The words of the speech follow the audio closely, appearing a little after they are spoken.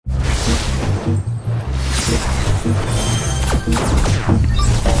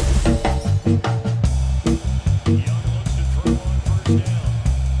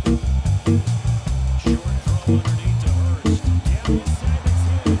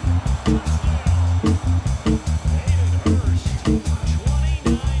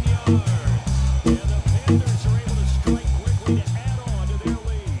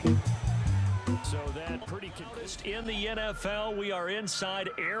NFL. We are inside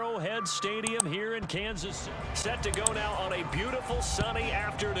Arrowhead Stadium here in Kansas City. Set to go now on a beautiful sunny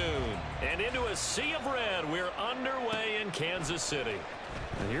afternoon. And into a sea of red, we're underway in Kansas City.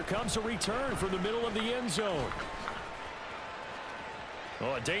 And here comes a return from the middle of the end zone.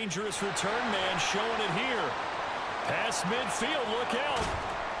 Oh, a dangerous return man showing it here. Past midfield, look out.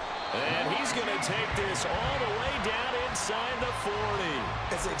 And he's going to take this all the way down inside the 40.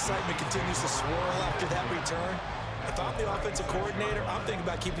 As the excitement continues to swirl after that return, if I'm the offensive coordinator, I'm thinking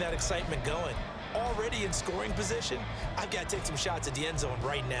about keeping that excitement going. Already in scoring position, I've got to take some shots at the end zone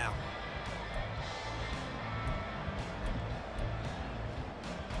right now.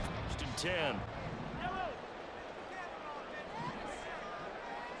 First and 10.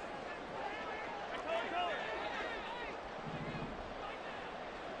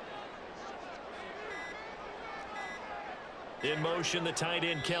 In motion, the tight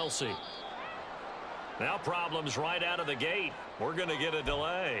end, Kelsey. Now problems right out of the gate. We're going to get a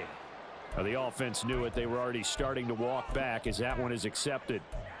delay. Well, the offense knew it. They were already starting to walk back as that one is accepted.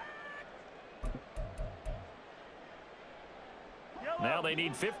 Now they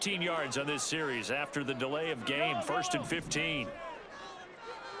need 15 yards on this series after the delay of game. First and 15.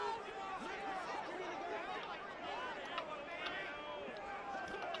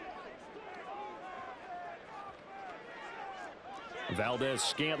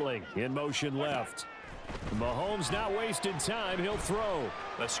 Valdez-Scantling in motion left. Mahomes not wasting time. He'll throw.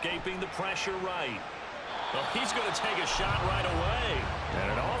 Escaping the pressure right. Well, he's going to take a shot right away.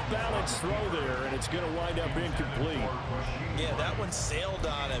 And an off-balance throw there, and it's going to wind up incomplete. Yeah, that one sailed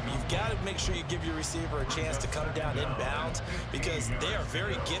on him. You've got to make sure you give your receiver a chance to come down inbounds because they are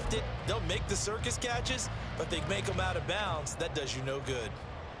very gifted. They'll make the circus catches, but they make them out of bounds. That does you no good.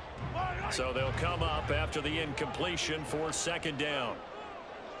 So they'll come up after the incompletion for second down.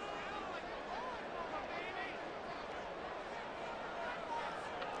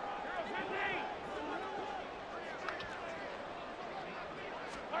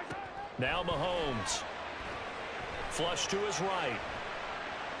 Now Mahomes. Flush to his right.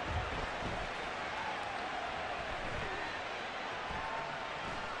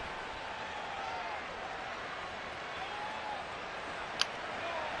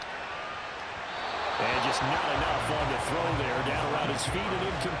 And just not enough on the throw there. Down around his feet and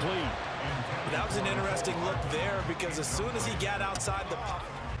incomplete. That was an interesting look there because as soon as he got outside the pocket,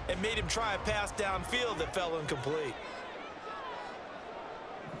 it made him try a pass downfield that fell incomplete.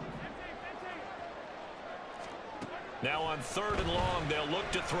 Now on third and long, they'll look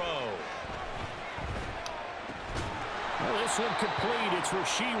to throw. Well, this one complete. It's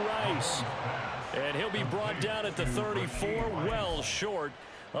Rashee Rice. And he'll be brought down at the 34, well short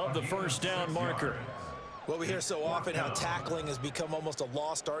of the first down marker. Well, we hear so often how tackling has become almost a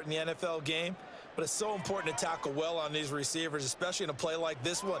lost art in the NFL game, but it's so important to tackle well on these receivers, especially in a play like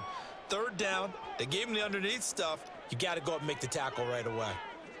this one. Third down, they gave him the underneath stuff. You got to go up and make the tackle right away.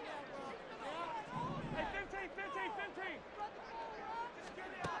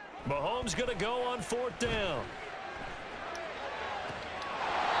 Mahomes going to go on fourth down.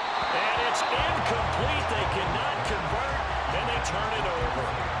 And it's incomplete. They cannot convert, and they turn it over.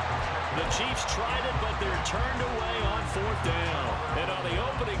 The Chiefs tried it, but they're turned away on fourth down. And on the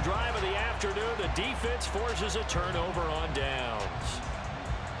opening drive of the afternoon, the defense forces a turnover on downs.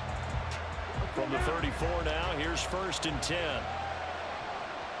 From the 34 now, here's first and 10.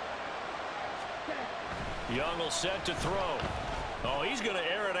 Young will set to throw. Oh, he's going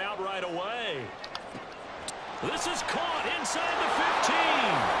to air it out right away. This is caught inside the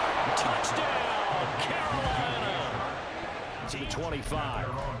 15. Touchdown, Carolina. To the 25.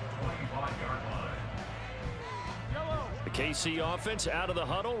 The KC offense out of the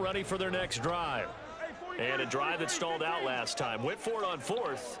huddle, ready for their next drive. And a drive that stalled out last time. Went for it on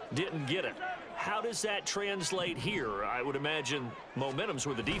fourth, didn't get it. How does that translate here? I would imagine momentum's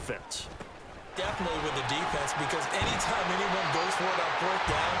with the defense. Definitely with the defense, because anytime anyone goes for it on fourth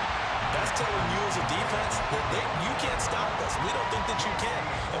down, that's telling you as a defense that you can't stop us. We don't think that you can.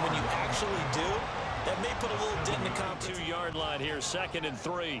 And when you actually do, that may put a little dent in the confidence. 2-yard line here, second and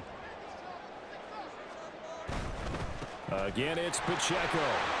 3. Again, it's Pacheco.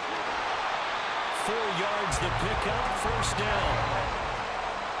 4 yards the pickup, first down.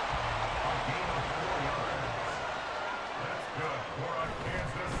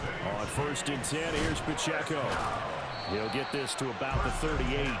 On first and 10, here's Pacheco. He'll get this to about the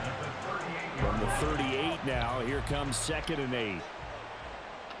 38. From the 38 now, here comes second and 8.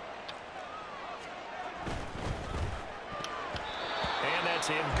 And that's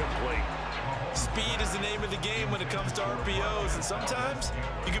incomplete. Speed is the name of the game when it comes to RPOs, and sometimes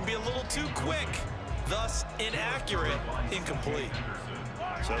you can be a little too quick. thus inaccurate, incomplete.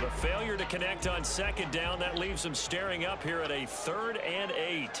 So the failure to connect on second down, that leaves them staring up here at a 3rd and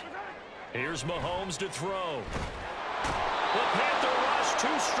 8. Here's Mahomes to throw. The Panther rush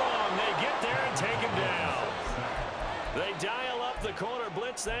too strong. They get there and take him down. They dial up the corner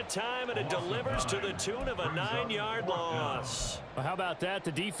blitz that time, and it delivers to the tune of a 9-yard loss. Well, how about that?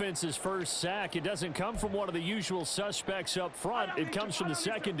 The defense's first sack. It doesn't come from one of the usual suspects up front. It comes from the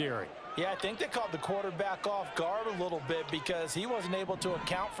secondary. Yeah, I think they caught the quarterback off guard a little bit because he wasn't able to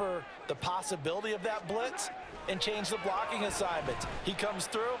account for the possibility of that blitz and change the blocking assignments. He comes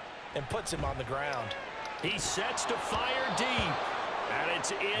through and puts him on the ground. He sets to fire deep, and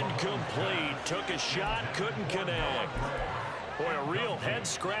it's incomplete. Took a shot, couldn't connect. Boy, a real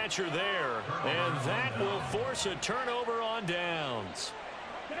head-scratcher there, and that will force a turnover on downs.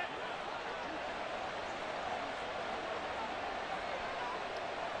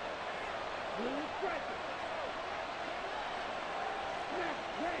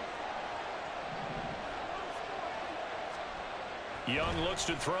 Young looks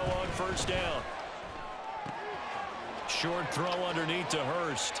to throw on first down. Short throw underneath to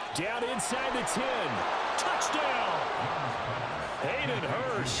Hurst. Down inside the 10. Touchdown! Hayden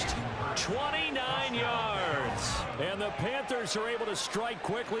Hurst, 29 yards. And the Panthers are able to strike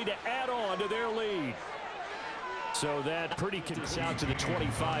quickly to add on to their lead. So that pretty gets out to the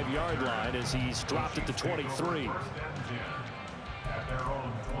 25-yard line as he's dropped at the 23.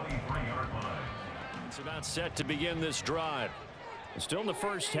 It's about set to begin this drive. Still in the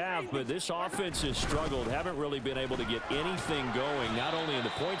first half, but this offense has struggled. Haven't really been able to get anything going, not only in the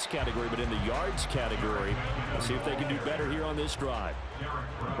points category, but in the yards category. Let's see if they can do better here on this drive.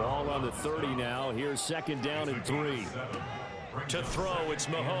 Ball on the 30 now. Here's 2nd down and 3. To throw, it's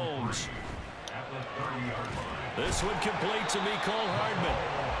Mahomes. This one complete to Mecole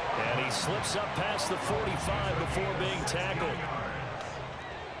Hardman. And he slips up past the 45 before being tackled.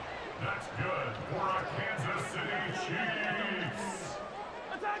 That's good for a Kansas City Chiefs.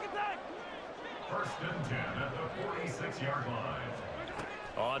 First and 10 at the 46-yard line.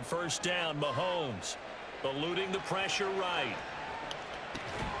 On first down, Mahomes eluding the pressure right.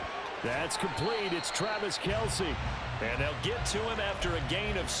 That's complete. It's Travis Kelce. And they'll get to him after a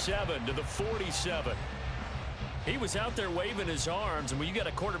gain of 7 to the 47. He was out there waving his arms, and when you got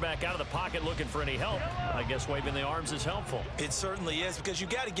a quarterback out of the pocket looking for any help, I guess waving the arms is helpful. It certainly is, because you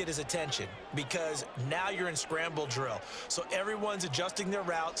got to get his attention, because now you're in scramble drill. So everyone's adjusting their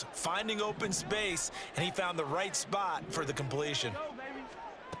routes, finding open space, and he found the right spot for the completion.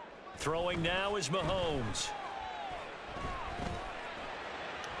 Throwing now is Mahomes.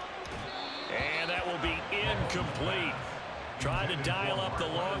 And that will be incomplete. Tried to dial up the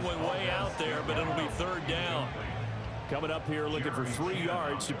long one way out there, but it'll be 3rd down. Coming up here looking for 3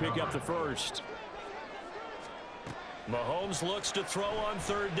 yards to pick up the first. Mahomes looks to throw on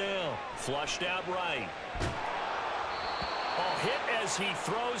 3rd down. Flushed out right. Oh, hit as he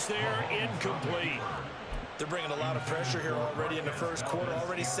throws there, incomplete. They're bringing a lot of pressure here already in the first quarter.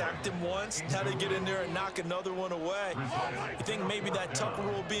 Already sacked him once. Now they get in there and knock another one away. You think maybe that Tucker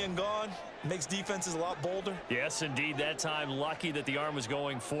rule being gone makes defenses a lot bolder? Yes, indeed. That time, lucky that the arm was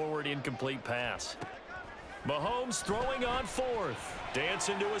going forward. Incomplete pass. Mahomes throwing on 4th.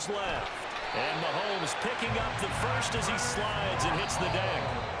 Dancing to his left. And Mahomes picking up the first as he slides and hits the deck.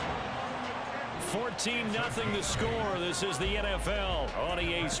 14-0 the score. This is the NFL on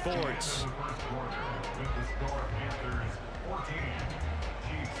EA Sports.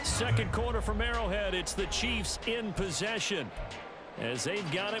 Second quarter from Arrowhead. It's the Chiefs in possession as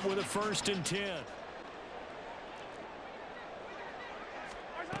they've got it with a 1st and 10.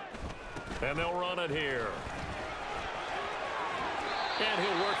 And they'll run it here. And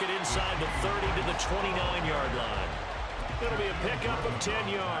he'll work it inside the 30 to the 29-yard line. It'll be a pickup of 10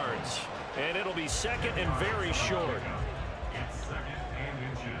 yards. And it'll be 2nd and very short. It's 2nd and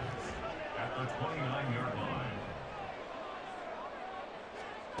inches at the 29-yard line.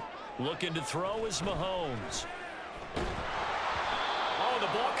 Looking to throw is Mahomes. Oh, the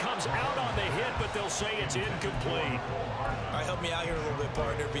ball comes out on the hit, but they'll say it's incomplete. All right, help me out here a little bit,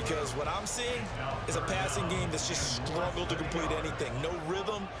 partner, because what I'm seeing is a passing game that's just struggled to complete anything. No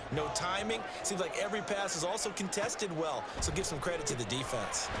rhythm, no timing. Seems like every pass is also contested well, so give some credit to the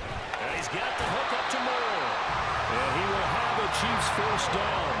defense. And he's got the hook up to Moore. And he will have a Chiefs first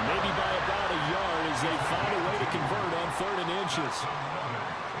down, maybe by about a yard as they find a way to convert on 3rd and inches.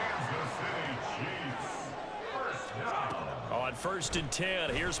 On 1st and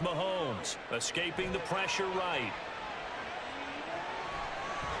 10, here's Mahomes, escaping the pressure right.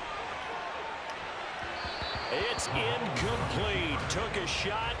 It's incomplete. Took a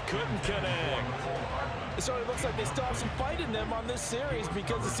shot, couldn't connect. So it looks like they still have some fight in them on this series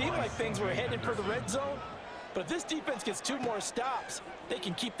because it seemed like things were headed for the red zone. But if this defense gets 2 more stops, they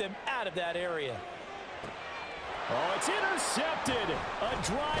can keep them out of that area. Oh, it's intercepted. A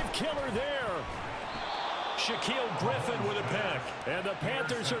drive killer there. Shaquille Griffin with a pick. And the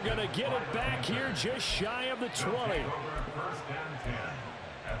Panthers are going to get it back here just shy of the 20. First and 10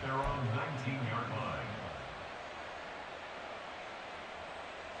 at their own 19-yard line.